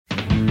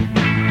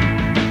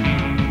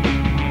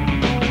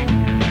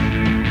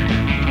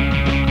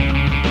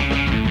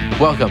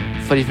Welcome,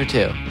 Footy for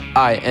Two.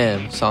 I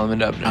am Solomon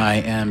Dubner. I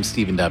am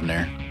Stephen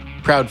Dubner.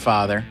 Proud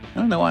father. I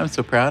don't know why I'm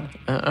so proud.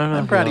 I don't know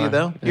I'm if proud of you you, are.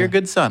 though. Yeah. You're a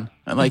good son.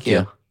 I like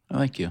you. you. I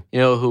like you. You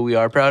know who we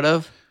are proud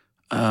of?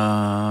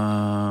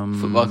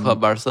 Football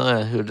Club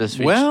Barcelona, who just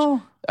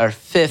reached our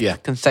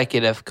fifth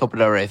consecutive Copa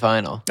del Rey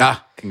final.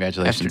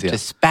 Congratulations. After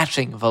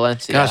dispatching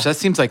Valencia. Gosh, that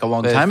seems like a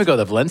long time ago,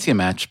 the Valencia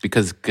match,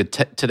 because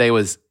today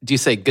was, do you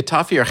say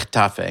Getafe or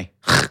Getafe?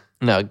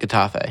 No,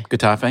 Getafe.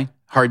 Getafe?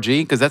 Hard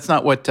G? Because that's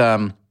not what,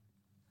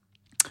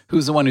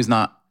 who's the one who's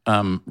not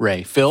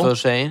Ray? Phil? Phil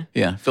Shane?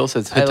 Yeah, Phil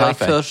says I Getafe. like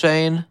Phil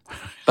Shane,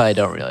 but I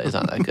don't really. He's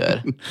not that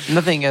good.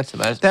 Nothing against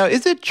him. Now,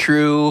 is it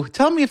true?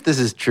 Tell me if this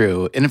is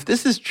true. And if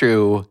this is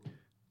true,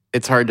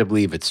 it's hard to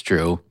believe it's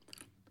true.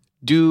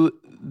 Do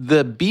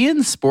the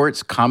beIN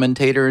Sports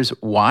commentators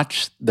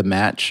watch the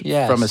match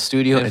from a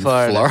studio in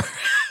Florida?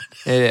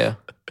 They do.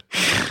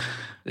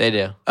 They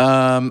do.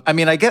 I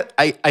mean,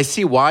 I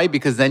see why,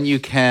 because then you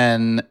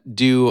can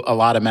do a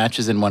lot of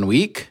matches in 1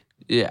 week.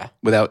 Yeah.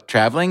 Without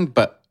traveling.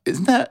 But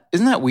isn't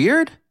that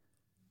weird?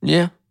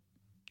 Yeah.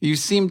 You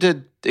seem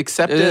to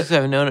accept it.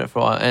 I've known it for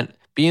a while. And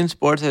beIN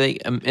Sports, I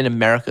think in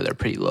America, they're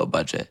pretty low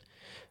budget.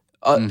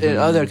 In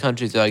other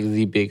countries, they're like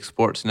the big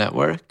sports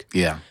network.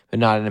 Yeah. But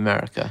not in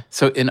America.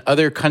 So in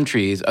other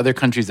countries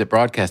that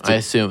broadcast it, I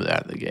assume they're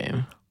at the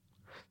game.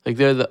 Like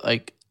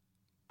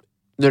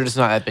they're just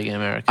not that big in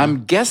America.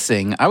 I'm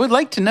guessing. I would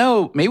like to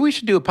know, maybe we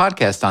should do a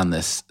podcast on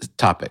this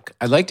topic.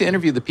 I'd like to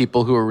interview the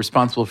people who are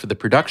responsible for the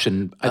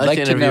production. I'd like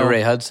to interview know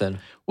Ray Hudson.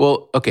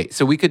 Well, okay,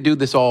 so we could do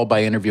this all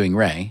by interviewing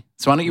Ray.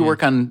 So why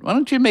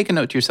don't you make a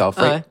note to yourself,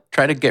 right?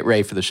 Try to get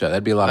Ray for the show.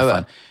 That'd be a lot of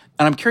fun.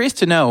 And I'm curious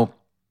to know,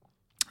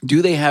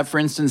 do they have, for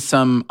instance,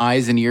 some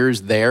eyes and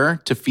ears there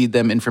to feed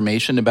them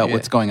information about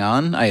what's going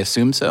on? I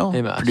assume so.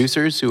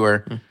 Producers who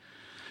are...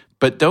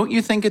 But don't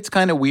you think it's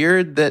kind of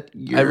weird that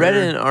I read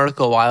in an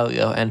article a while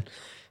ago, and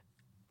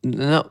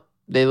no,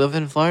 they live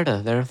in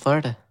Florida. They're in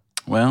Florida.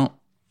 Well...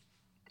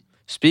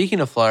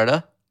 Speaking of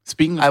Florida...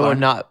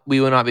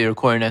 we will not be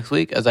recording next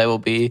week, as I will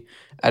be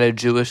at a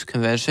Jewish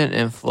convention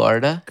in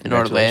Florida, in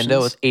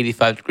Orlando, with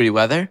 85-degree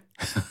weather.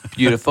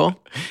 Beautiful.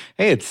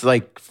 Hey, it's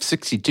like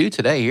 62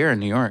 today here in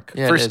New York.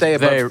 Yeah, First day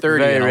above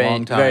 30 in a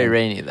long time. Very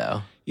rainy,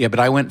 though. Yeah, but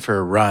I went for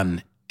a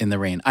run in the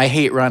rain. I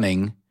hate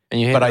running. And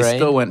you hate but the I rain?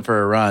 still went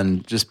for a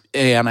run.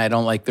 And I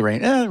don't like the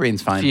rain. The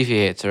rain's fine. Fifi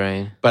hates the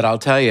rain. But I'll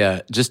tell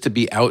you, just to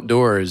be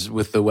outdoors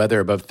with the weather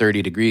above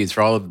 30 degrees,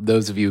 for all of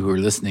those of you who are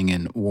listening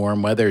in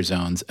warm weather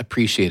zones,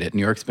 appreciate it.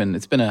 New York's been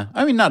not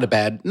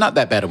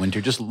that bad a winter,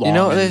 just long. You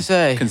know what they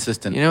say?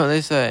 Consistent. You know what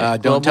they say?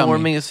 Global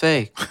warming is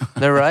fake.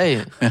 They're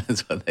right.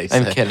 That's what they say.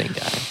 I'm kidding,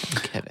 guys.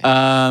 I'm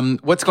kidding.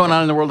 What's going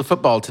on in the world of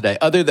football today?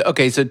 Wait,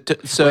 I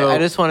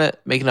just want to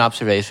make an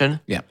observation.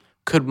 Yeah.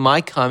 Could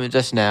my comment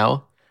just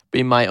now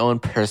be my own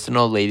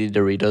personal Lady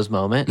Doritos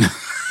moment?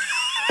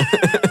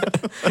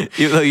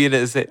 Even though you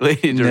didn't say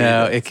Lady Doritos.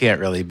 No, it can't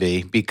really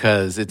be,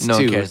 because it's no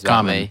too one cares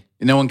common. About me.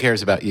 No one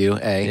cares about you,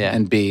 A. Yeah.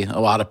 And B,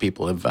 a lot of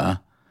people have...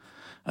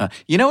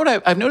 you know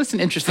what? I've noticed an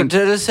interesting...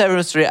 To just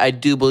everyone straight, I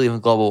do believe in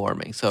global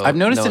warming. So I've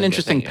noticed an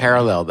interesting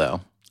parallel,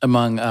 though,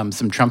 among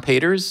some Trump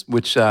haters,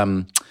 which,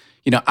 I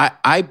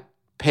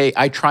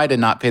try to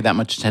not pay that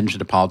much attention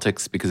to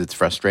politics because it's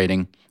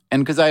frustrating.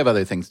 And because I have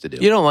other things to do.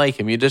 You don't like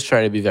him. You just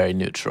try to be very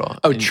neutral.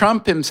 Oh,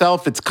 Trump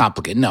himself, it's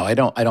complicated. No, I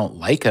don't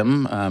like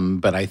him,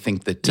 but I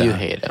think that... you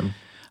hate him.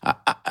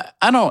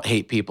 I don't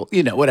hate people.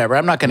 Whatever.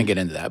 I'm not going to get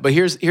into that. But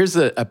here's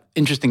a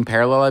interesting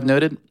parallel I've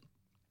noted.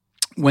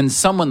 When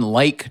someone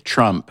like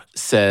Trump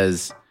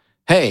says,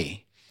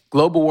 hey,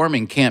 global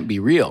warming can't be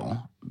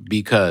real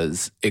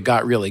because it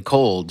got really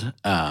cold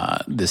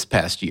this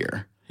past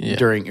year. Yeah.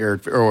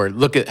 Or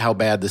look at how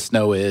bad the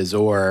snow is,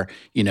 or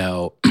you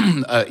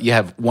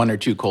have 1 or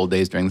 2 cold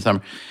days during the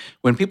summer.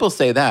 When people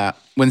say that,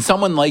 when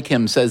someone like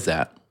him says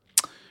that,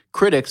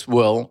 critics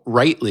will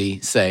rightly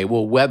say,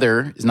 well,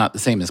 weather is not the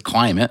same as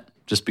climate.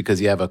 Just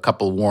because you have a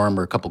couple warm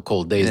or a couple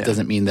cold days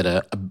doesn't mean that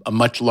a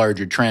much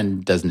larger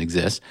trend doesn't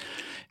exist.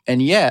 And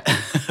yet,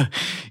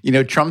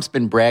 Trump's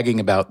been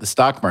bragging about the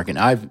stock market.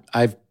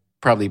 I've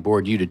probably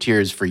bored you to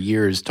tears for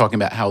years talking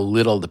about how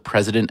little the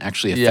president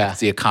actually affects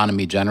the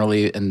economy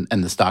generally and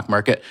the stock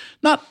market.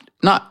 The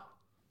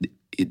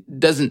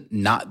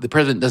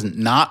president doesn't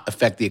not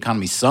affect the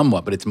economy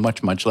somewhat, but it's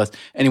much, much less.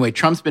 Anyway,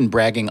 Trump's been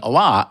bragging a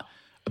lot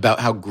about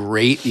how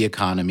great the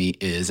economy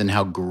is and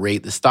how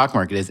great the stock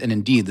market is. And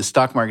indeed, the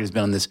stock market has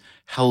been on this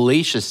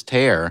hellacious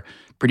tear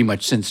pretty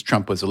much since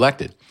Trump was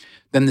elected.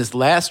 Then this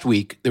last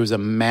week, there was a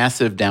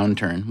massive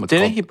downturn.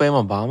 Didn't he blame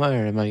Obama,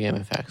 or am I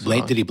getting facts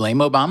wrong? Did he blame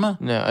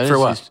Obama? No, I for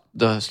what?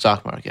 The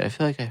stock market. I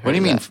feel like I heard. What do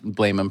you mean that.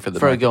 Blame him for the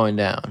for market? Going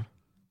down?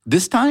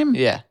 This time?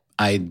 Yeah,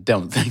 I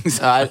don't think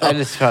so. I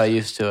just probably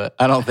used to it.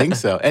 I don't think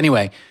so.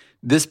 Anyway,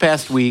 this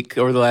past week,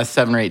 over the last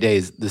 7 or 8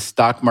 days, the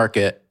stock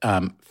market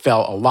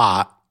fell a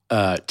lot.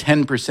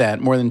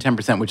 10%, more than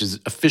 10%, which is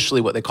officially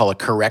what they call a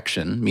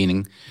correction,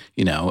 meaning,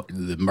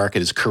 the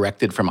market is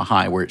corrected from a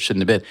high where it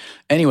shouldn't have been.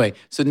 Anyway,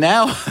 so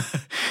now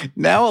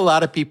a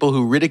lot of people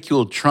who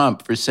ridiculed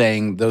Trump for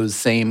saying those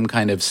same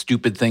kind of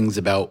stupid things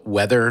about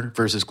weather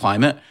versus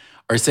climate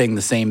are saying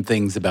the same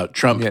things about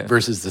Trump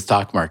versus the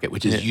stock market,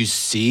 which is you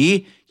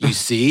see,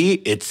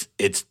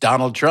 it's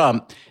Donald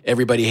Trump.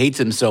 Everybody hates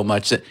him so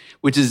much,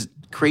 which is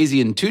crazy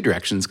in two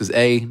directions because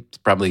A,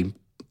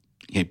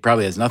 he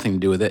probably has nothing to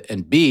do with it,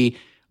 and B,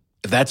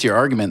 if that's your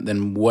argument,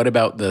 then what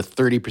about the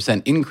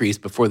 30% increase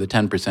before the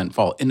 10%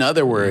 fall? In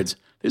other words,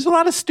 there's a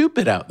lot of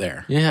stupid out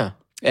there. Yeah.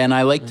 And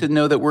I like to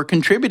know that we're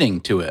contributing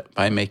to it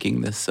by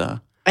making this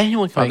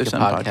Anyone can make a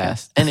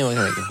podcast. Anyone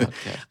can make a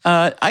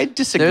podcast. I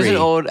disagree. There's an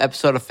old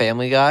episode of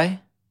Family Guy.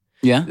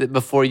 Yeah.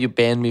 Before you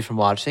banned me from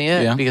watching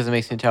it because it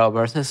makes me a terrible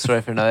person.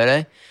 Story for another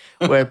day.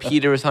 Where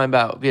Peter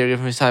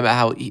Griffin was talking about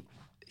how he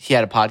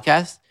had a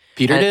podcast.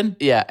 Peter did?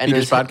 Yeah. And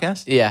Peter's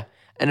podcast? Yeah.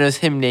 And it was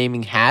him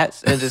naming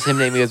hats, and just him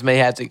naming as many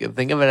hats he could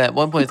think of. And at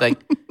one point, it's like,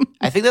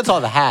 I think that's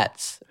all the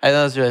hats. I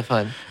thought it was really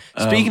fun.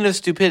 Speaking of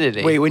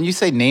stupidity. Wait, when you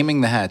say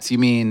naming the hats, you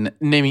mean...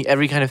 Naming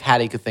every kind of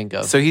hat he could think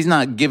of. So he's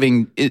not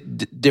giving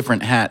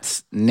different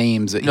hats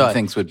names that he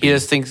thinks would be... He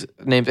just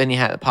names any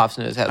hat that pops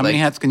into his head. How many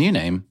hats can you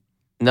name?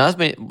 No,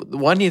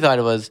 one he thought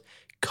it was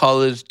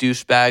college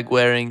douchebag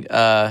wearing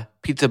a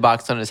pizza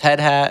box on his head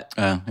hat.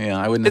 Yeah,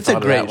 I wouldn't have thought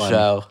of that one. It's a great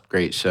show.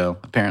 Great show,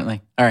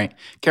 apparently. All right,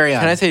 carry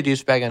on. Can I say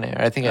douchebag on air?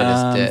 I think I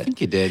just did. I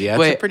think you did, yeah.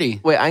 Wait,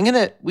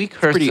 we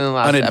cursed in the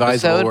last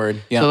episode.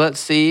 Word. Yeah. So let's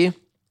see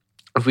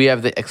if we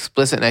have the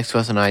explicit next to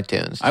us on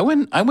iTunes. I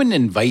wouldn't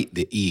invite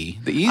the E.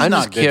 The E's I'm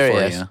not just good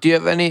curious. for you. Do you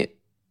have any...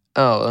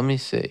 Oh, let me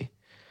see.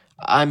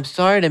 I'm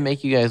sorry to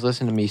make you guys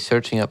listen to me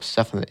searching up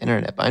stuff on the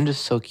internet, but I'm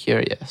just so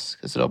curious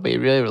because it'll be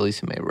really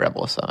releasing my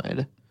rebel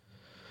side.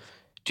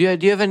 Do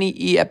you have any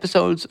E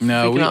episodes?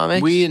 No,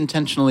 we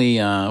intentionally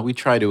we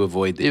try to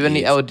avoid the. Do you have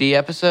any LD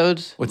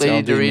episodes? What's Lady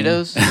LD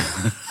Doritos?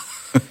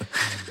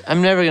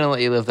 I'm never gonna let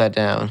you live that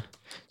down.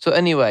 So,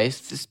 anyway,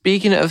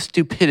 speaking of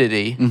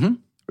stupidity,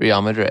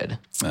 Real Madrid.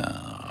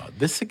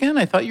 This again?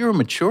 I thought you were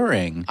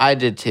maturing. I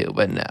did too,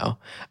 but no.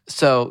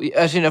 So,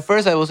 actually,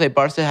 first I will say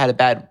Barca had a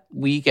bad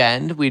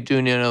weekend. We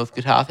drew 0-0 with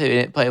Getafe. We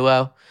didn't play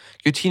well.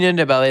 Coutinho and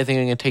Dembele, I think,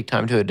 are going to take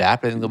time to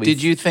adapt. I think they'll be.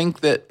 Did you think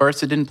that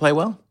Barca didn't play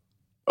well?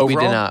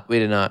 Overall? We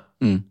did not.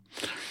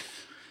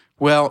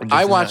 Well,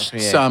 I watched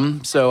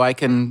some, so I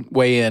can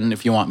weigh in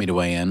if you want me to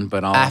weigh in,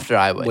 but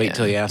I'll wait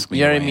till you ask me.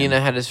 Yerry Mina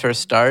had his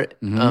first start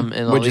in La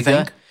Liga. What'd you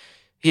think?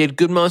 He had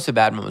good moments and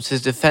bad moments.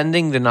 His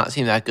defending did not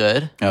seem that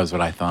good. That was what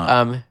I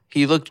thought.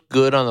 He looked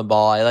good on the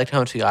ball. I liked how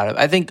much he got it.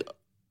 I think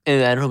in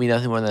the end he'll be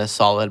nothing more than a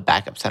solid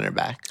backup center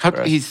back.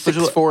 He's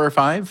 6'4" or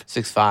 5?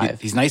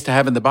 6'5". He's nice to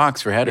have in the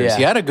box for headers. Yeah.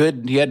 He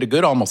had a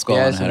good almost goal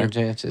on header.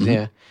 Chances,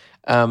 yeah.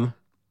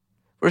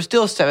 We're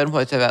still 7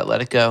 points of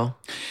Atletico.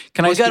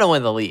 We got to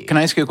win the league. Can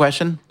I ask you a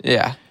question?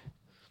 Yeah.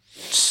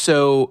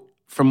 So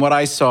from what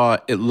I saw,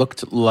 it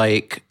looked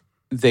like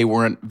they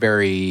weren't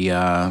very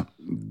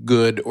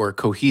good or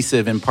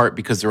cohesive, in part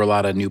because there were a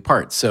lot of new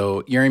parts.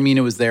 So Yerry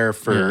Mina was there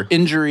for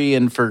injury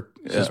and for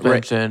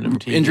suspension.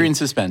 Injury and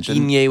suspension.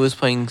 Inye was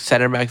playing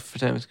center back for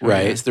times.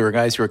 Right. So there were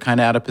guys who were kind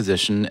of out of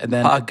position. And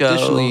then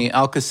additionally,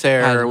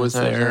 Alcacer was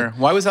there.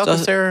 Why was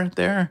Alcacer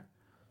there?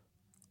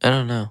 I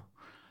don't know.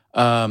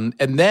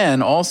 And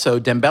then also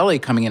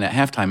Dembele coming in at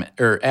halftime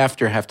or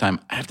after halftime.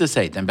 I have to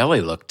say,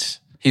 Dembele looked...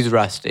 He's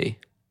rusty.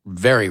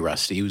 Very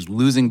rusty. He was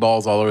losing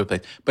balls all over the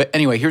place. But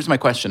anyway, here's my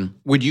question.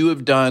 Would you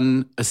have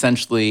done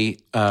essentially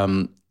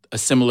a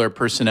similar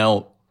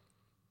personnel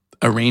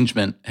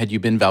arrangement had you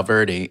been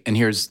Valverde? And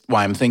here's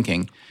why I'm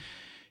thinking.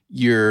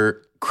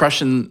 You're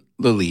crushing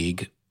the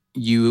league.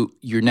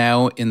 You're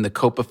now in the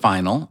Copa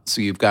final, so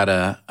you've got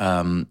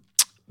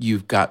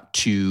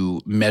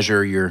to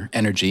measure your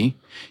energy.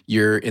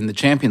 You're in the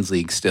Champions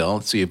League still,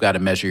 so you've got to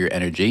measure your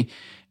energy.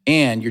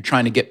 And you're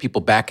trying to get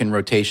people back in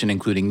rotation,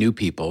 including new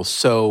people.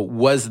 So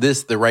was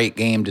this the right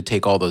game to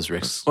take all those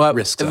risks? Well,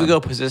 if we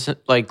go position,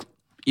 like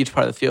each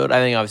part of the field, I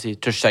think obviously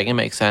Ter Stegen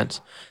makes sense.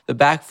 The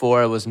back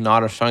four was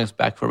not our strongest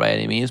back four by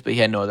any means, but he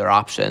had no other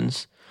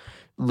options.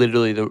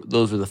 Literally,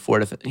 those were the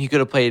four. He could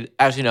have played.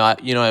 Actually, no.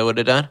 You know what I would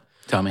have done?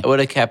 Tell me. I would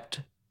have kept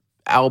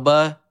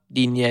Alba,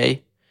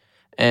 Digne,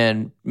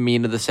 and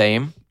Mina the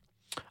same.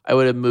 I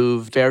would have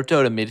moved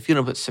Berto to midfield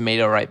and put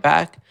Semedo right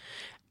back.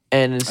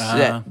 And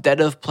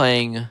instead of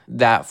playing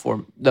the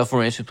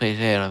formation we played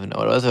today, I don't even know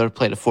what it was. I would have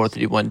played a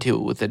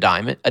 4-3-1-2 with a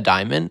diamond,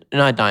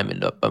 not a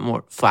diamond, but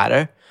more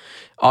flatter.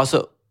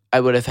 Also, I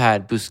would have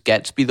had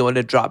Busquets be the one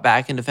to drop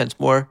back in defense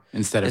more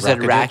instead of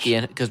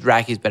Rakitic, because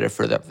Raki's better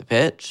further up the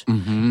pitch.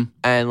 Mm-hmm.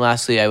 And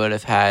lastly, I would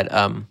have had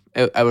the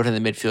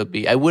midfield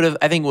be.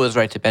 I think it was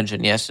right to bench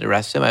Iniesta to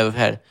rest him. I would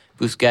have had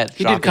Busquets.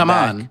 He did come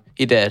back. on.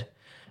 He did,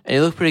 and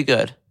he looked pretty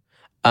good.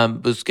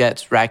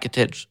 Busquets,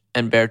 Rakitic,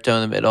 and Berto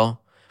in the middle,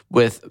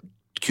 with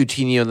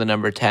Coutinho the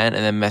number 10,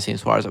 and then Messi and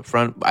Suarez up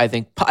front. I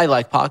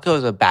like Paco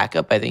as a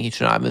backup. I think he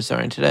should not have been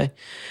starting today.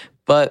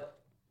 But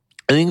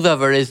I think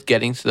Valverde is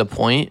getting to the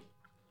point,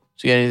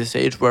 getting to the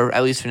stage where,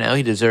 at least for now,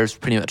 he deserves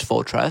pretty much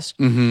full trust.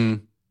 Mm-hmm.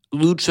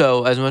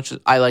 Lucho, as much as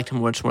I liked him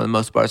much more than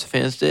most Barca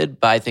fans did,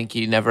 but I think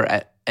he never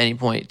at any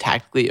point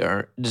tactically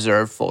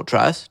deserved full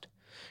trust.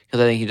 Because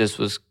I think he just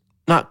was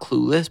not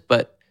clueless,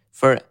 but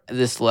for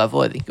this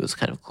level, I think he was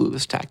kind of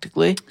clueless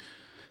tactically.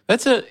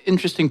 That's an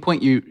interesting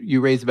point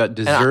you raised about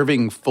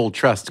deserving full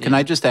trust. Can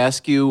I just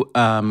ask you,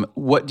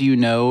 what do you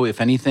know, if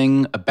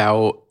anything,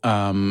 about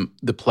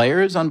the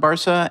players on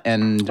Barca?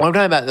 And well, I'm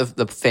talking about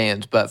the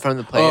fans, but from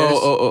the players.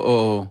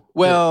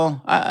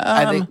 Well,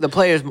 I think the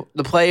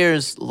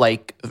players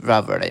like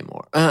Valverde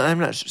more. I'm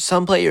not sure.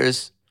 Some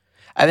players,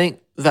 I think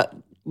that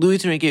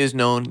Luis Enrique is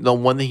known. The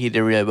one thing he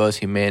did really well is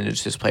he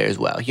managed his players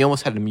well. He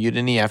almost had a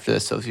mutiny after the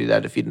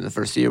Sociedad defeat in the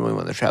first year when we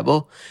won the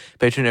treble,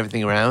 but he turned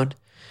everything around.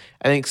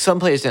 I think some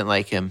players didn't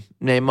like him.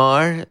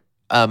 Neymar,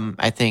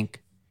 I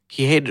think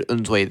he hated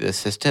Unzué, the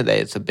assistant. They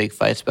had some big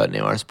fights about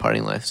Neymar's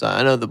partying lifestyle.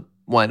 I know the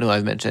one who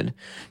I've mentioned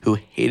who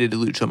hated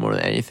Lucho more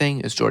than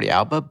anything is Jordi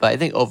Alba, but I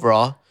think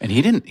overall... And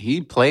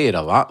he played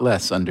a lot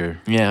less under...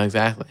 Yeah,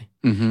 exactly.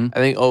 Mm-hmm. I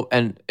think,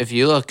 and if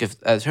you look, at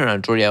the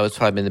turnaround, Jordi Alba's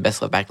probably been the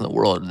best left back in the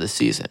world this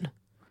season.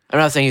 I'm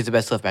not saying he's the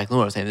best left back in the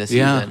world. I'm saying this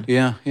season.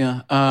 Yeah.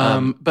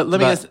 But let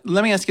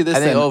me ask you this. I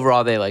think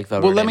overall they like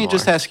Valverde. Well, let me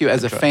just ask you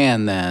as a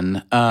fan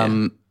then.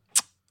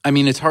 I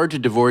mean, it's hard to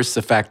divorce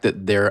the fact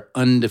that they're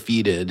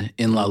undefeated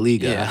in La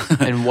Liga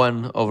and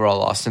one overall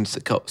loss since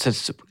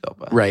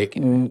Supercopa. Right.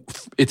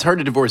 It's hard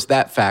to divorce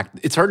that fact.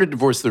 It's hard to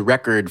divorce the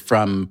record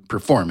from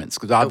performance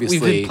because obviously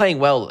we've been playing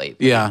well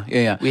lately. Yeah.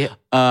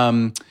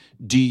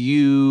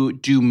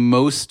 Do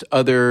most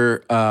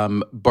other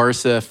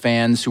Barca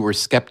fans who were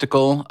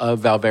skeptical of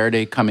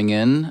Valverde coming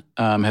in,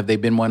 have they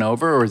been won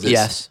over, or is this?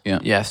 Yes. Yeah.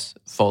 Yes,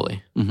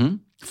 fully. Mm-hmm.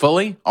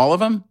 Fully? All of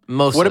them?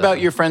 Most. What about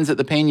your friends at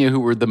the Peña who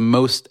were the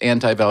most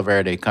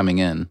anti-Valverde coming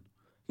in?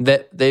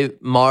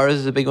 Mars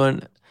is a big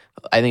one.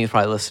 I think he's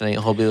probably listening.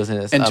 He'll be listening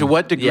to this. And to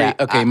what degree? Yeah,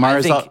 okay,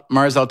 Mars,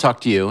 I'll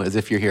talk to you as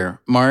if you're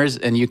here. Mars,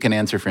 and you can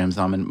answer for him,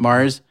 Salman.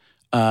 Mars,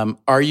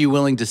 are you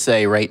willing to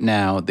say right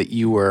now that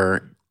you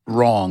were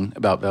wrong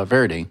about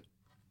Valverde?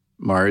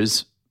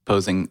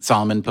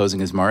 Solomon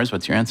posing as Mars.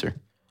 What's your answer?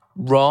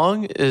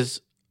 Wrong is,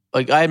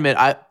 like, I admit,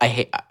 I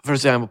hate, for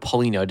example,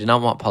 Paulinho. I did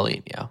not want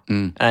Paulinho.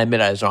 And I admit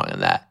I was wrong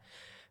on that.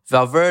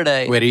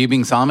 Valverde. Wait, are you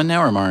being Solomon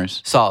now or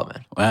Mars?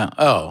 Solomon. Wow.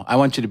 Oh, I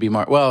want you to be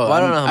Mars. Well, I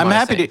don't know. I'm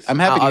happy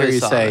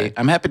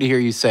to hear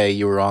you say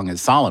you were wrong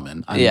as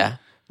Solomon.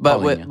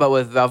 But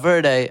with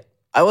Valverde,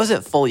 I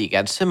wasn't fully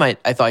against him. I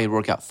thought he'd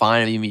work out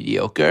fine and be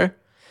mediocre.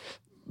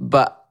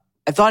 But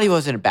I thought he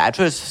wasn't a bad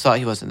choice. I thought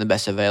he wasn't the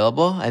best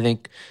available. I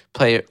think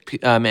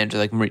manager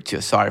like Maurizio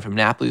Sarri from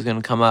Napoli is going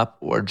to come up,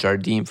 or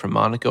Jardim from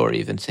Monaco, or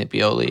even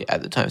Sampioli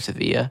at the time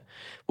Sevilla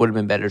would have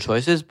been better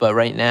choices. But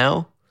right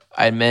now,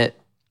 I admit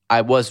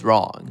I was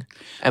wrong.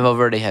 And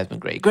Valverde has been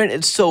great. Granted,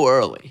 it's so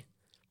early.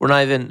 We're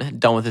not even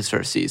done with his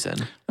first season.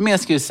 Let me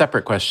ask you a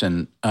separate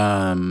question.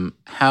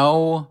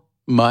 How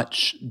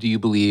much do you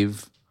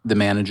believe the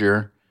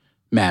manager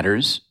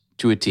matters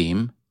to a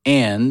team?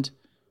 And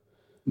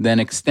then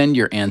extend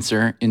your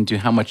answer into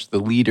how much the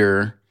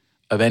leader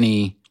of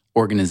any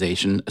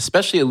organization,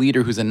 especially a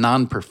leader who's a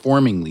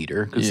non-performing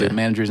leader, because the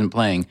manager isn't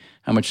playing,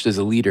 how much does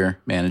a leader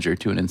matter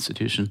to an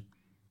institution?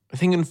 I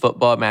think in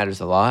football it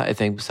matters a lot. I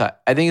think it's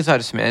not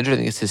just manager. I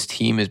think it's his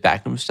team, his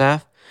backroom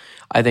staff.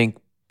 I think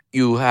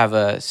you have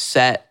a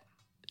set,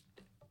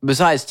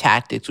 besides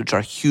tactics, which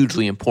are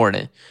hugely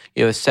important,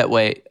 you have a set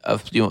way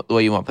of the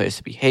way you want players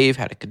to behave,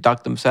 how to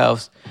conduct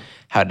themselves,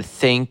 how to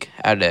think,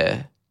 how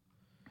to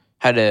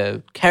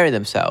carry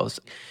themselves.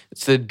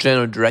 It's the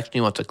general direction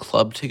you want the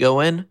club to go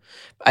in.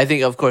 I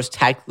think, of course,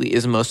 tactically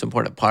is the most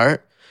important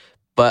part,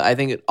 but I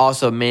think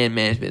also man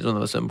management is one of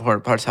the most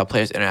important parts, how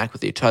players interact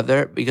with each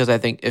other, because I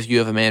think if you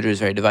have a manager who's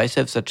very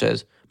divisive, such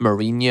as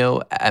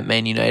Mourinho at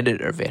Man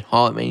United or Van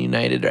Gaal at Man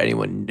United or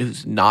anyone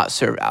who's not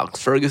Sir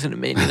Alex Ferguson at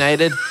Man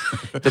United,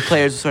 the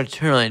players will start to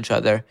turn on each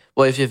other.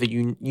 Well, if you have a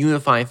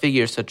unifying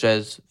figure such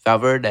as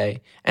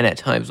Valverde and at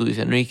times Luis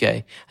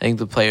Enrique, I think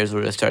the players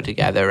will start to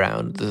gather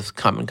around this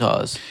common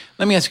cause.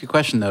 Let me ask you a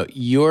question, though.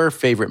 Your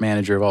favorite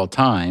manager of all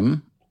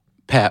time,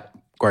 Pep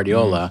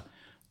Guardiola.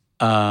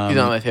 He's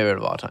not my favorite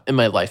of all time, in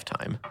my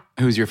lifetime.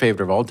 Who's your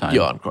favorite of all time?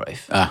 Johan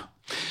Cruyff.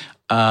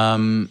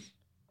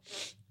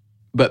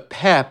 But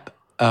Pep,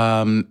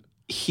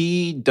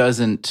 he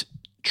doesn't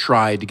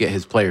try to get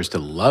his players to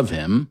love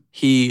him.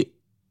 He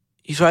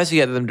tries to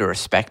get them to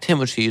respect him,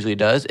 which he usually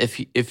does.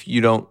 If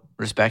you don't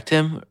respect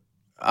him,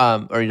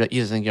 or he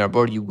doesn't think you're on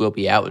board, you will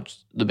be out. Which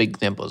the big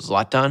example is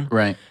Zlatan.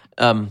 Right.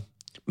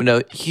 But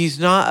no, he's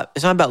not.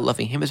 It's not about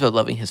loving him. It's about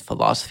loving his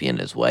philosophy and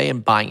his way,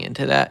 and buying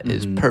into that.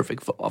 His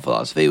perfect football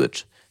philosophy,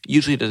 which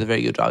usually does a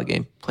very good job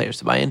getting players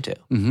to buy into.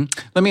 Mm-hmm.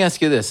 Let me ask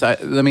you this.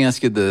 Let me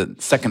ask you the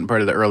second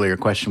part of the earlier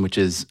question, which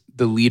is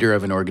the leader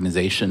of an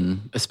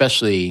organization,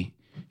 especially,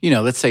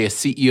 let's say a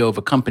CEO of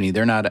a company.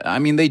 They're not. I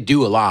mean, they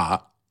do a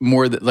lot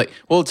more than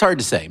it's hard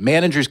to say.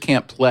 Managers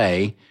can't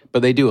play,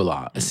 but they do a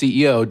lot. A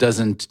CEO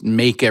doesn't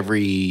make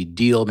every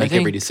deal,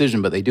 every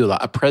decision, but they do a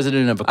lot. A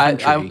president of a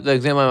country. The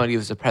example I want to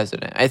give is the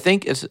president. I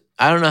think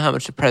I don't know how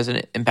much the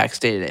president impacts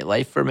day-to-day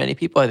life for many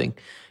people. I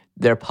think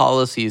their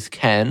policies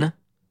can,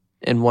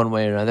 in one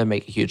way or another,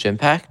 make a huge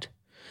impact.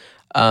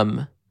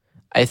 I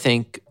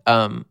think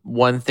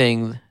one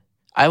thing,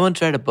 I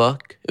once read a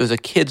book. It was a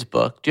kid's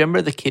book. Do you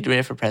remember The Kid Who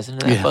Ran for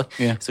President in that book?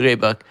 Yeah. It's a great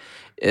book.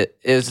 It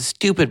was a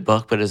stupid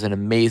book, but it was an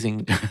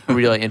amazing,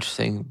 really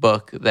interesting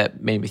book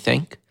that made me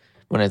think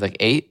when I was like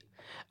 8.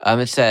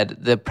 It said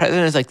the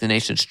president is like the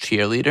nation's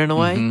cheerleader in a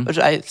way, which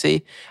I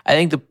see. I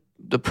think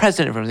the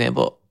president, for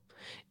example,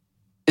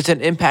 it's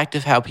an impact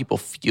of how people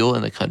feel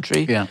in the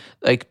country. Yeah.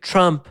 Like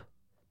Trump,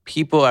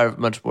 people are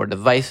much more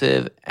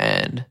divisive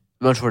and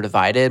much more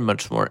divided,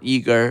 much more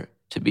eager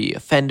to be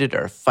offended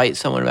or fight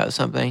someone about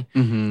something,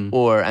 and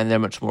they're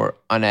much more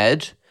on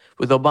edge.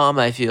 With Obama,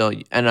 I feel,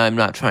 and I'm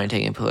not trying to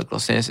take any political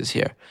stances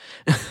here.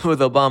 With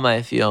Obama,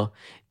 I feel,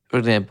 for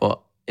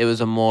example, it was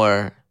a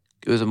more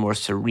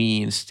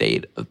serene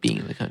state of being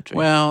in the country.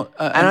 Well,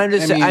 and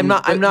I'm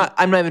not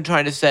even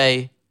trying to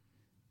say,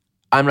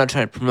 I'm not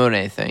trying to promote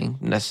anything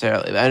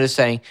necessarily. I'm just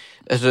saying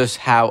it's just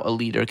how a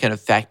leader can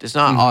affect. It's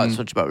not all so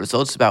much about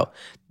results. It's about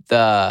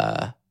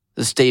the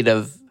state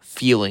of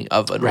feeling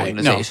of an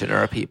organization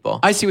or a people.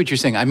 I see what you're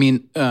saying. I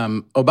mean,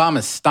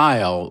 Obama's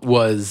style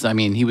was,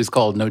 he was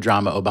called No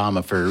Drama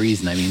Obama for a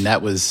reason. I mean,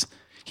 that was,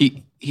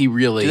 he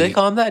really... Do they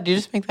call him that? Did you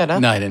just make that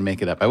up? No, I didn't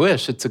make it up. I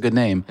wish. It's a good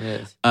name.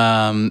 It is.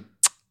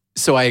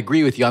 So I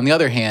agree with you. On the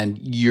other hand,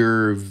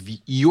 your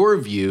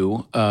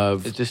view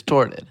of... It's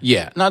distorted.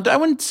 Yeah. No, I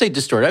wouldn't say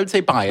distorted. I would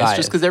say biased.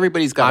 Just because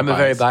everybody's got I'm a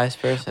very biased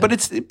person.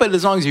 But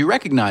as long as you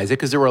recognize it,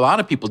 because there were a lot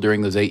of people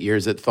during those 8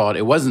 years that thought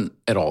it wasn't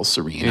at all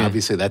serene. Yeah.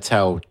 Obviously, that's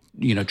how...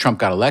 Trump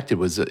got elected.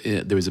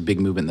 There was a big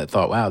movement that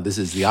thought, wow, this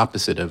is the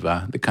opposite of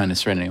the kind of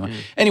serenity.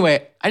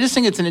 Anyway, I just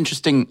think it's an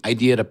interesting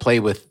idea to play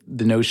with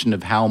the notion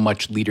of how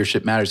much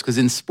leadership matters. Because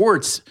in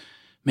sports,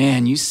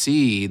 man, you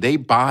see they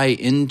buy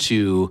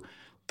into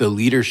the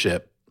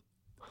leadership,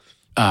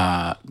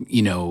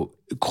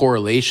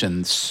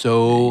 correlation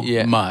so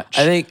much.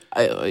 I think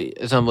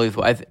it's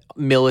unbelievable.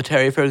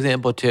 Military, for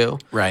example, too.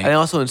 Right. And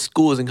also in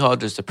schools and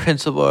colleges, the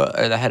principal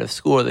or the head of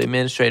school or the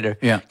administrator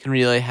can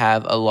really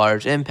have a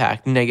large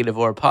impact, negative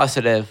or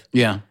positive,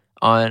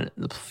 on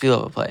the feel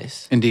of a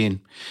place. Indeed.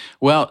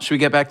 Well, should we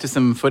get back to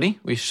some footy?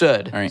 We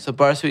should. All right. So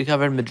Barca, we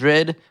covered.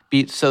 Madrid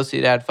beat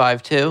Sociedad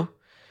 5-2.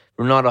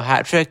 Ronaldo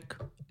hat trick.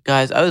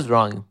 Guys, I was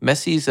wrong.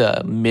 Messi's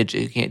a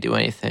midget who can't do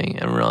anything,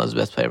 and Ronaldo's the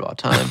best player of all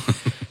time.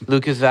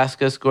 Lucas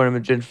Vazquez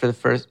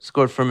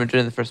scored for Madrid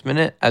in the first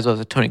minute, as well as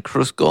a Toni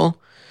Kroos goal.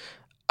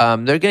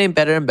 They're getting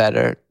better and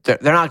better. They're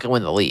not going to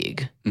win the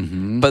league,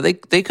 but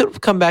they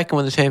could come back and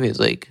win the Champions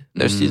League.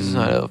 Their season's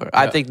not over.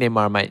 I think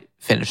Neymar might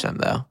finish them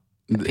though.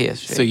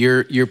 PSG. So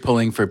you're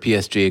pulling for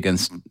PSG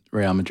against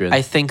Real Madrid?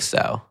 I think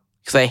so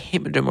because I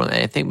hate Madrid more than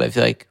anything. But I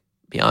feel like,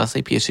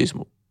 honestly, PSG's.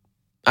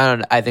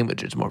 I think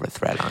Madrid's more of a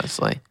threat.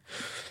 Honestly,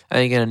 I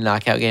think in a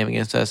knockout game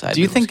against us.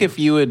 Do you think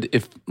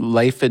if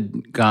life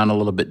had gone a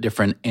little bit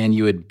different and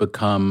you had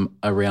become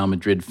a Real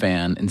Madrid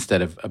fan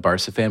instead of a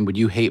Barca fan, would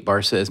you hate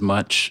Barca as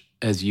much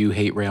as you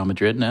hate Real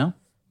Madrid now?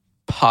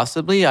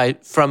 Possibly.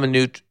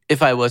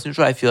 If I was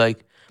neutral, I feel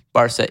like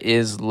Barca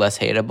is less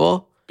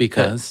hateable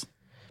because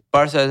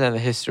Barca doesn't have a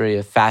history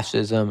of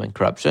fascism and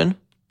corruption.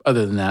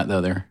 Other than that,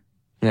 though, they're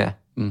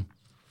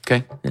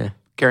okay. Yeah,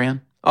 carry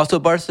on. Also,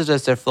 Barca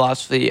does their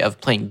philosophy of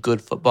playing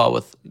good football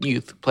with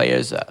youth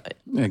players.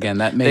 Again,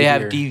 that they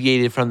have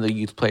deviated from the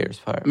youth players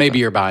part. Maybe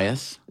your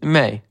bias. It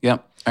may.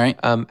 Yep. All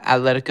right.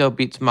 Atletico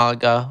beats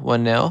Malaga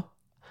 1-0.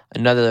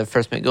 Another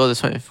first-minute goal.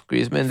 This one for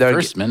Griezmann.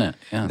 First minute,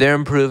 yeah. They're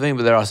improving,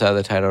 but they're also out of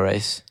the title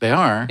race. They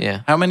are?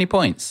 Yeah. How many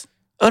points?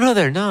 Oh, no,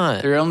 they're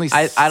not. They're only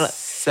 7?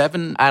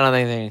 I don't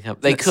think they can come.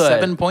 They could.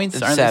 7 points?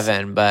 It's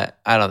 7, but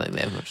I don't think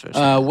they have much.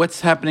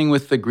 What's happening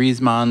with the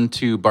Griezmann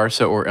to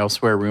Barca or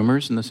elsewhere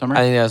rumors in the summer?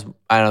 I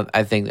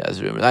think that was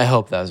a rumor. I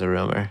hope that was a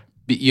rumor.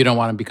 You don't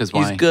want him because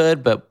why? He's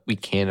good, but we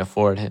can't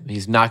afford him.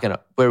 He's not going to.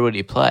 Where would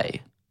he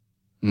play?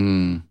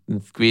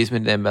 With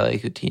Griezmann,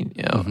 Dembele,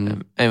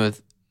 Coutinho, and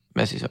with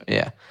Messi.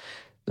 Yeah.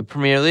 The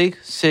Premier League,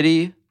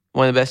 City,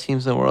 one of the best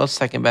teams in the world,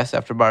 second best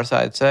after Barca,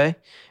 I'd say,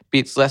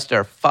 beats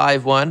Leicester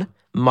 5-1.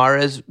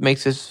 Mahrez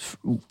makes his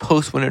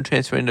post-winter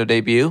transfer window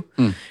debut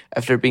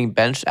after being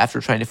benched after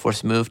trying to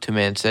force a move to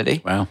Man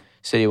City. Wow.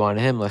 City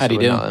wanted him. How'd he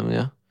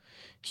do?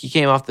 He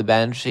came off the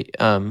bench. He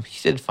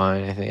did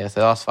fine, I think.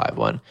 They lost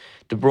 5-1.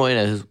 De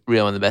Bruyne, who's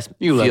really one of the best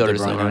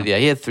fielders in the world. Yeah,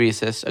 he had 3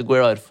 assists.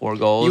 Aguero had 4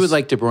 goals. You would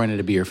like De Bruyne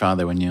to be your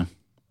father, wouldn't you?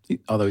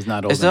 Although he's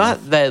not old It's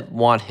enough. not that I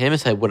want him,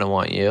 it's I wouldn't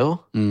want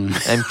you. I'm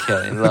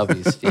kidding. Love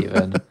you,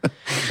 Steven.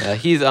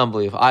 He's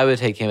unbelievable. I would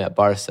take him at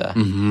Barca.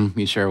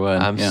 You sure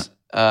would.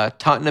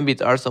 Tottenham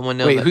beats Arsenal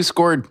 1-0. Wait, who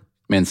scored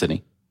Man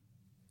City?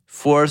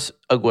 4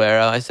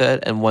 Aguero, I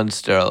said, and 1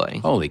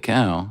 Sterling. Holy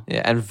cow.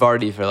 Yeah, and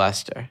Vardy for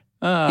Leicester.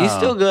 Oh. He's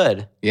still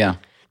good. Yeah.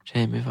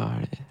 Jamie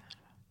Vardy.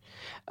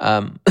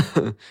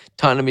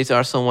 Tottenham beats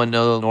Arsenal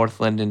 1-0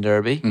 North London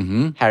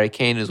Derby. Harry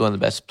Kane is one of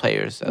the best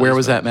players. Where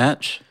was that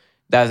match?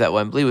 That was at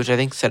Wembley, which I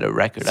think set a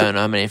record. I don't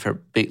know how many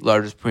for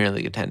largest Premier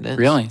League attendance.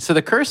 Really? So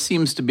the curse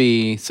seems to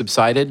be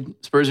subsided.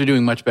 Spurs are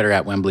doing much better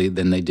at Wembley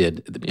than they did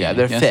at the beginning.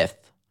 Yeah, they're 5th,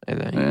 I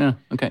think. Yeah,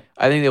 okay.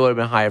 I think they would have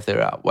been higher if they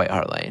were at White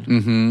Hart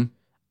Lane.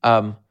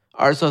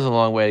 Arsenal has a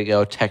long way to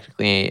go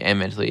technically and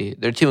mentally.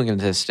 They're too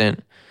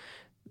inconsistent.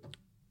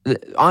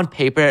 On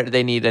paper,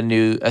 they need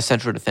a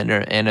central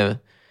defender and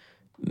a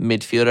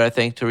midfielder, I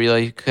think, to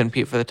really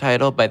compete for the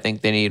title. But I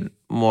think they need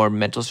more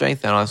mental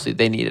strength, and honestly,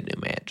 they need a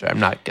new manager. I'm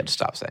not going to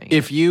stop saying it.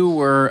 If you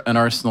were an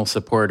Arsenal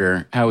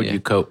supporter, how would you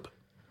cope?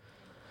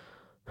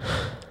 A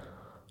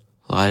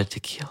lot of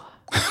tequila.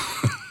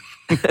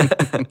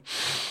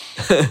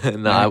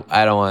 No,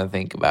 I don't want to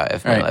think about it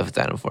if my life is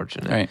that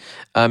unfortunate.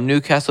 Right.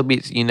 Newcastle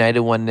beats United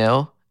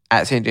 1-0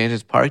 at St.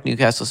 James's Park,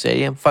 Newcastle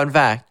Stadium. Fun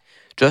fact,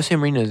 Jose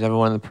Mourinho has never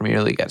won the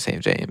Premier League at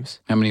St. James.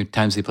 How many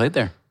times he played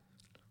there?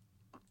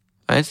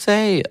 I'd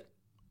say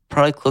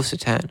probably close to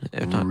 10,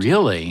 if not.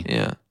 Really?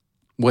 Yeah.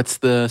 What's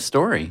the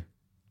story?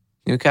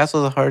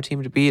 Newcastle's a hard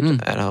team to beat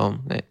at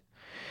home.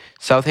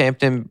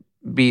 Southampton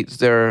beats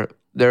their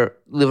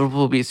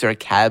Liverpool beats their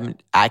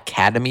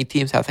academy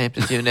team,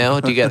 Southampton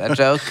 2-0. Do you get that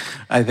joke?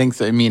 I think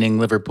so. Meaning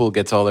Liverpool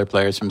gets all their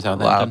players from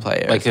Southampton. A lot of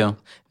players. Like who?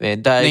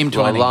 Van Dijk,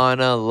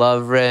 Lallana,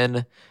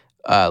 Lovren,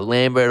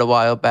 Lambert a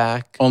while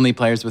back. Only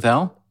players with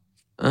L?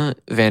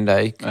 Van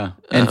Dijk.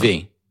 And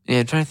V. Yeah,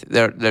 I'm trying to think.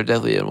 They're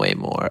definitely in way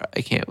more.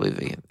 I can't believe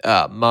they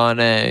can.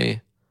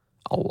 Mane,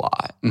 a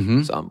lot.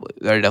 Mm-hmm.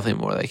 They're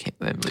definitely more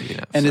than we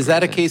have. And is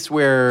that a case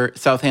where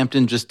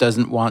Southampton just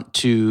doesn't want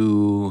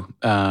to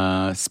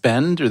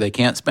spend, or they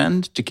can't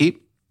spend to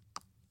keep?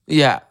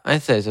 Yeah,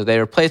 I'd say so. They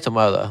replaced them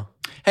well, though.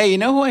 Hey, you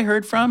know who I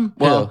heard from?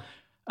 Well,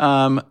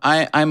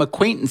 I'm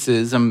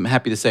acquaintances, I'm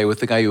happy to say, with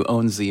the guy who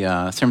owns the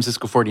San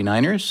Francisco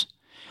 49ers.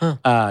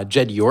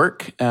 Jed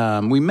York.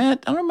 We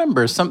met, I don't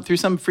remember, through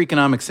some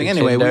Freakonomics thing.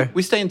 Anyway,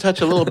 we stay in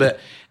touch a little bit.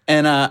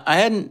 And I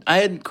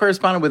hadn't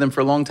corresponded with him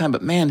for a long time,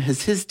 but man,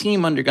 has his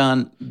team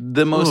undergone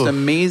the most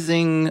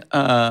amazing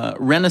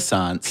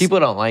renaissance. People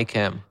don't like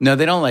him. No,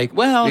 they don't like.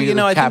 Well,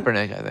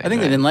 Kaepernick. I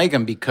think they didn't like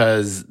him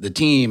because the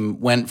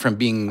team went from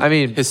being,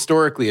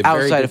 historically a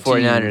very good outside of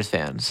 49ers team.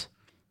 Fans.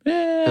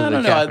 I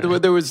don't know.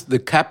 There was the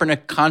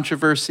Kaepernick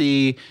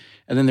controversy.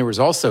 And then there was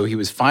also, he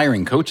was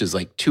firing coaches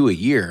like 2 a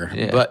year.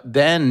 Yeah. But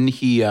then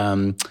he,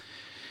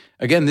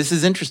 again, this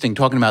is interesting,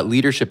 talking about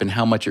leadership and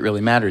how much it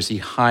really matters. He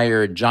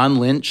hired John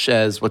Lynch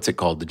as, what's it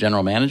called, the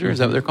general manager? Mm-hmm. Is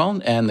that what they're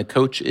called? And the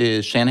coach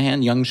is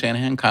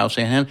Kyle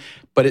Shanahan.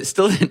 But it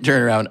still didn't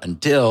turn around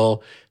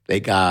until they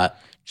got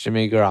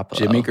Jimmy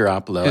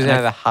Garoppolo. Who's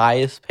now the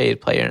highest paid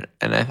player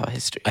in NFL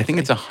history. I think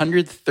it's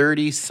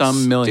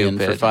 130-some million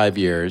for 5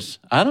 years.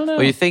 I don't know.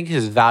 Well, you think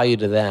his value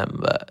to them,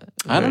 but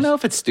I don't know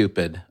if it's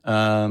stupid.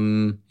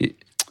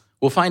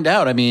 We'll find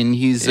out. I mean,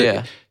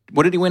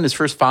 what did he win? His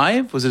first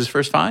 5? Was it his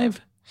first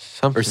 5?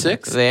 Something. Or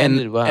 6? They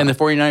ended well. And the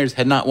 49ers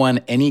had not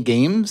won any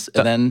games.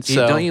 Don't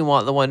you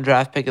want the one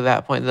draft pick at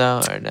that point,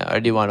 though? Or no?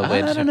 Or do you want to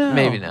win? I don't know.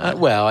 Maybe not.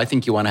 Well, I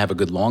think you want to have a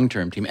good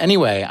long-term team.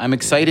 Anyway, I'm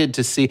excited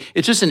to see.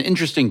 It's just an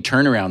interesting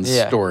turnaround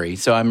story.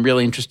 So I'm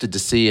really interested to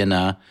see. And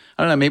I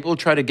don't know, maybe we'll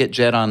try to get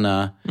Jed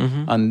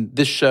on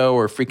this show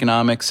or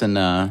Freakonomics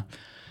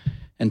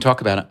and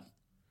talk about it.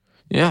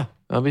 Yeah,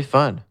 that'll be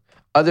fun.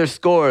 Other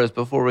scores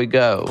before we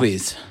go.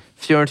 Please.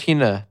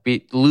 Fiorentina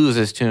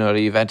loses 2-0 to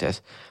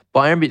Juventus.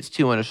 Bayern beats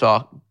 2-1 to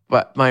Schalke,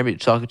 but Bayern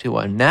beats Schalke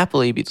 2-1.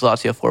 Napoli beats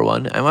Lazio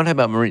 4-1. I want to talk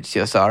about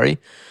Maurizio Sarri,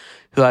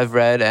 who I've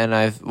read and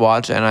I've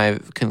watched and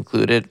I've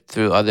concluded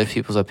through other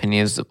people's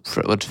opinions,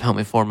 which helped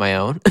me form my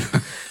own.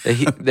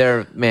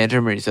 Their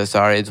manager, Maurizio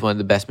Sarri, is one of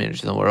the best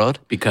managers in the world.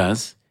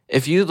 Because?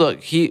 If you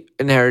look, he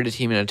inherited a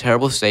team in a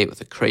terrible state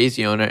with a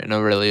crazy owner in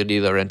Aurelio Di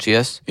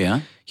Laurentiis. Yeah.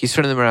 He's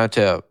turning them around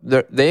to,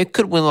 they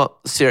could win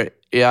Serie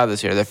A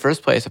this year. They're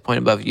first place, a point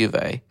above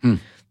Juve.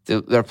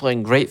 They're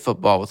playing great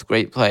football with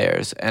great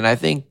players, and I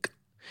think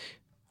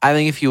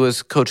if he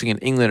was coaching in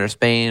England or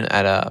Spain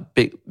at a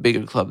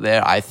bigger club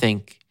there, I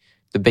think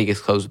the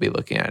biggest clubs would be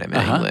looking at him in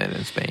England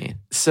and Spain.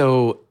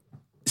 So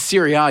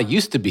Serie A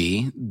used to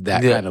be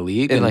that kind of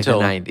league in until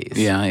the 90s.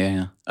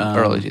 Yeah.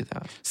 Early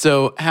 2000s.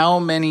 So how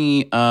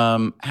many?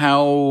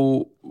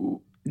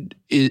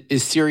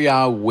 Is Serie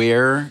A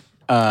where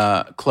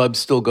clubs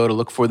still go to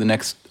look for the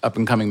next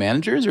up-and-coming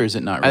managers, or is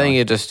it not really? I think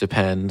it just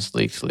depends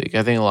league to league.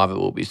 I think a lot of it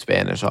will be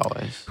Spanish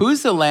always.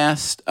 Who's the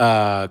last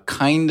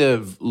kind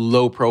of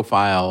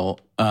low-profile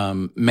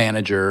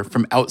manager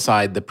from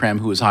outside the Prem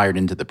who was hired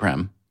into the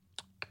Prem?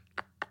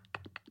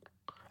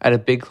 At a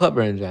big club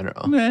or in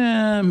general?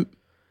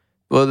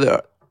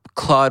 Well,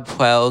 Claude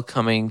Puel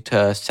coming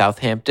to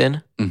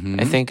Southampton,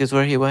 I think is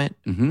where he went.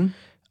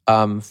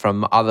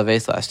 From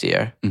Alaves last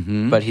year,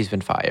 but he's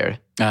been fired.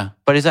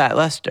 But he's at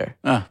Leicester.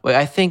 Well,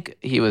 I think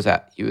he was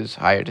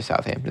hired to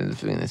Southampton at the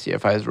beginning of this year.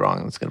 If I was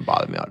wrong, it's going to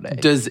bother me all day.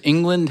 Does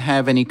England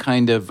have any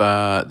kind of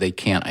they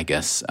can't, I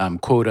guess,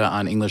 quota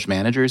on English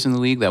managers in the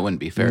league? That wouldn't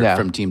be fair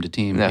from team to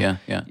team. No.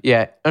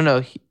 Yeah. Oh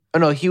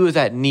no, he was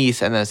at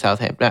Nice and then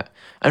Southampton.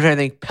 I'm trying to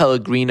think.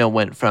 Pellegrino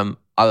went from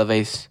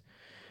Alaves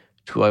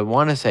to, I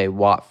want to say,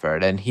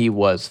 Watford, and he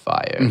was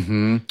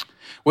fired.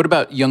 What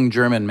about young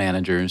German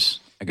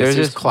managers? I guess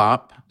there's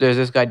Klopp. There's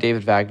this guy,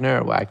 David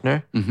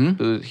Wagner,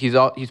 who he's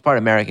part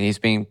American. He's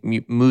being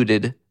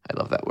mooted. I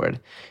love that word.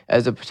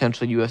 As a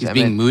potential U.S. He's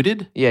being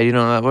mooted? Yeah, you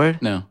know that word?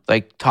 No.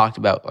 Like talked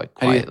about like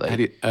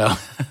quietly.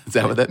 Is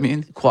that what that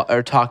means?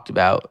 Or talked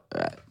about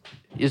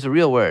is a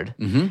real word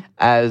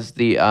as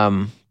the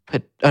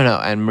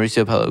and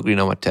Mauricio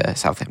Pellegrino went to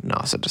Southampton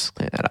also, just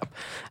clearing that up.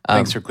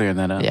 Thanks for clearing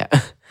that up. Yeah.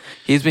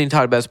 He's being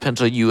talked about as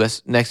potential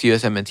next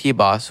USMNT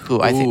boss,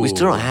 who I think we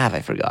still don't have,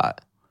 I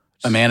forgot.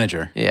 A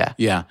manager. Yeah.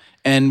 Yeah.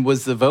 And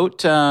was the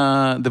vote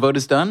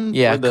is done?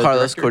 Yeah,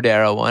 Carlos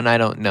Cordero won. I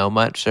don't know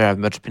much or have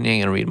much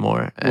opinion and read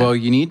more. Well,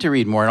 you need to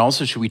read more. And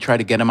also, should we try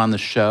to get him on the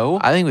show?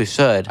 I think we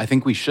should. I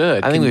think we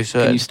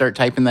should. Can you start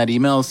typing that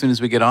email as soon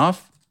as we get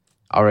off?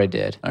 Already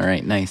did. All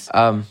right, nice.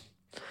 What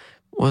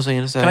was I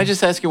going to say? Can I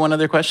just ask you one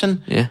other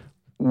question? Yeah.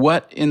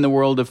 What in the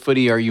world of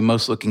footy are you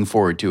most looking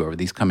forward to over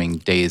these coming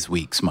days,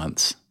 weeks,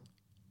 months?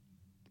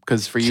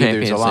 Because for you,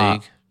 Champions there's a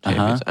lot.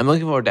 I'm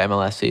looking forward to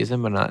MLS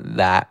season, but not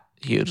that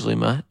hugely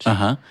much.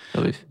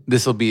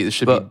 This should be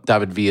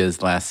David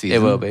Villa's last season.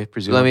 It will be,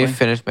 presumably. Let me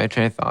finish my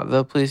train of thought,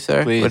 though, please,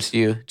 sir. Please.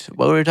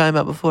 What were we talking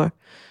about before?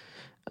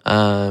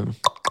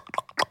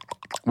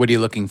 What are you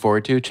looking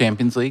forward to?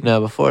 Champions League? No,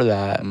 before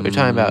that, we were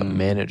talking about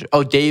manager.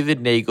 Oh,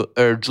 Julian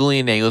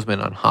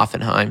Nagelsmann on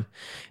Hoffenheim.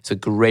 He's a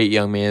great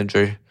young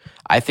manager.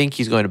 I think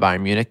he's going to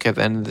Bayern Munich at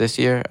the end of this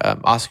year.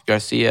 Oscar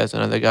Garcia is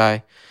another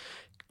guy.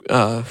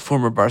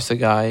 Former Barca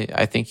guy.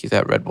 I think he's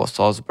at Red Bull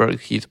Salzburg.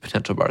 He's a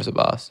potential Barca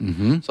boss.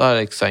 Mm-hmm. So a lot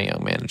of exciting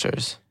young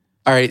managers.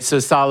 All right. So,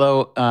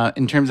 Salo,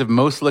 in terms of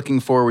most looking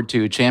forward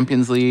to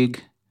Champions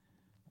League,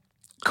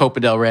 Copa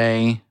del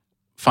Rey,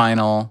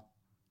 final,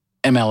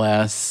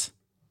 MLS,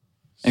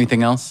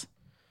 anything else?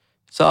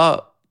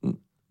 So,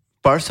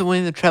 Barca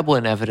winning the treble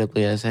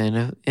inevitably, I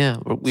say. Yeah,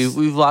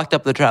 we've locked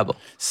up the treble.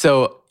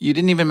 So, you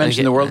didn't even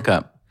mention the World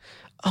Cup.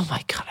 Oh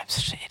my God, I'm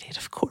such an idiot.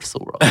 Of course the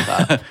World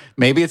Cup.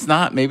 Maybe it's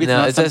not. Maybe it's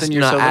not something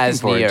you're so looking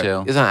forward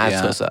to. It's not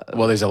as close.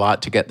 Well, there's a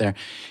lot to get there.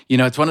 You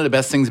know, it's one of the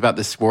best things about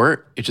this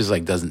sport. It just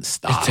doesn't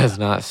stop. It does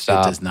not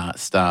stop. It does not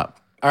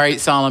stop. All right,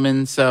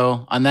 Solomon.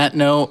 So on that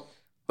note,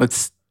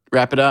 let's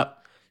wrap it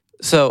up.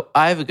 So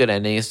I have a good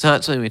ending. It's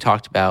not something we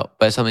talked about,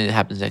 but it's something that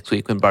happens next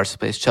week when Barca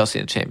plays Chelsea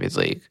in the Champions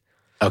League.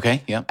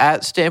 Okay, yeah.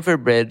 At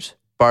Stamford Bridge,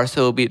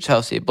 Barca will beat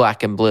Chelsea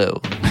black and blue.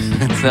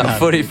 It's not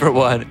footy for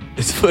one.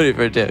 It's footy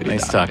for two.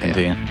 Nice talking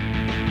to you.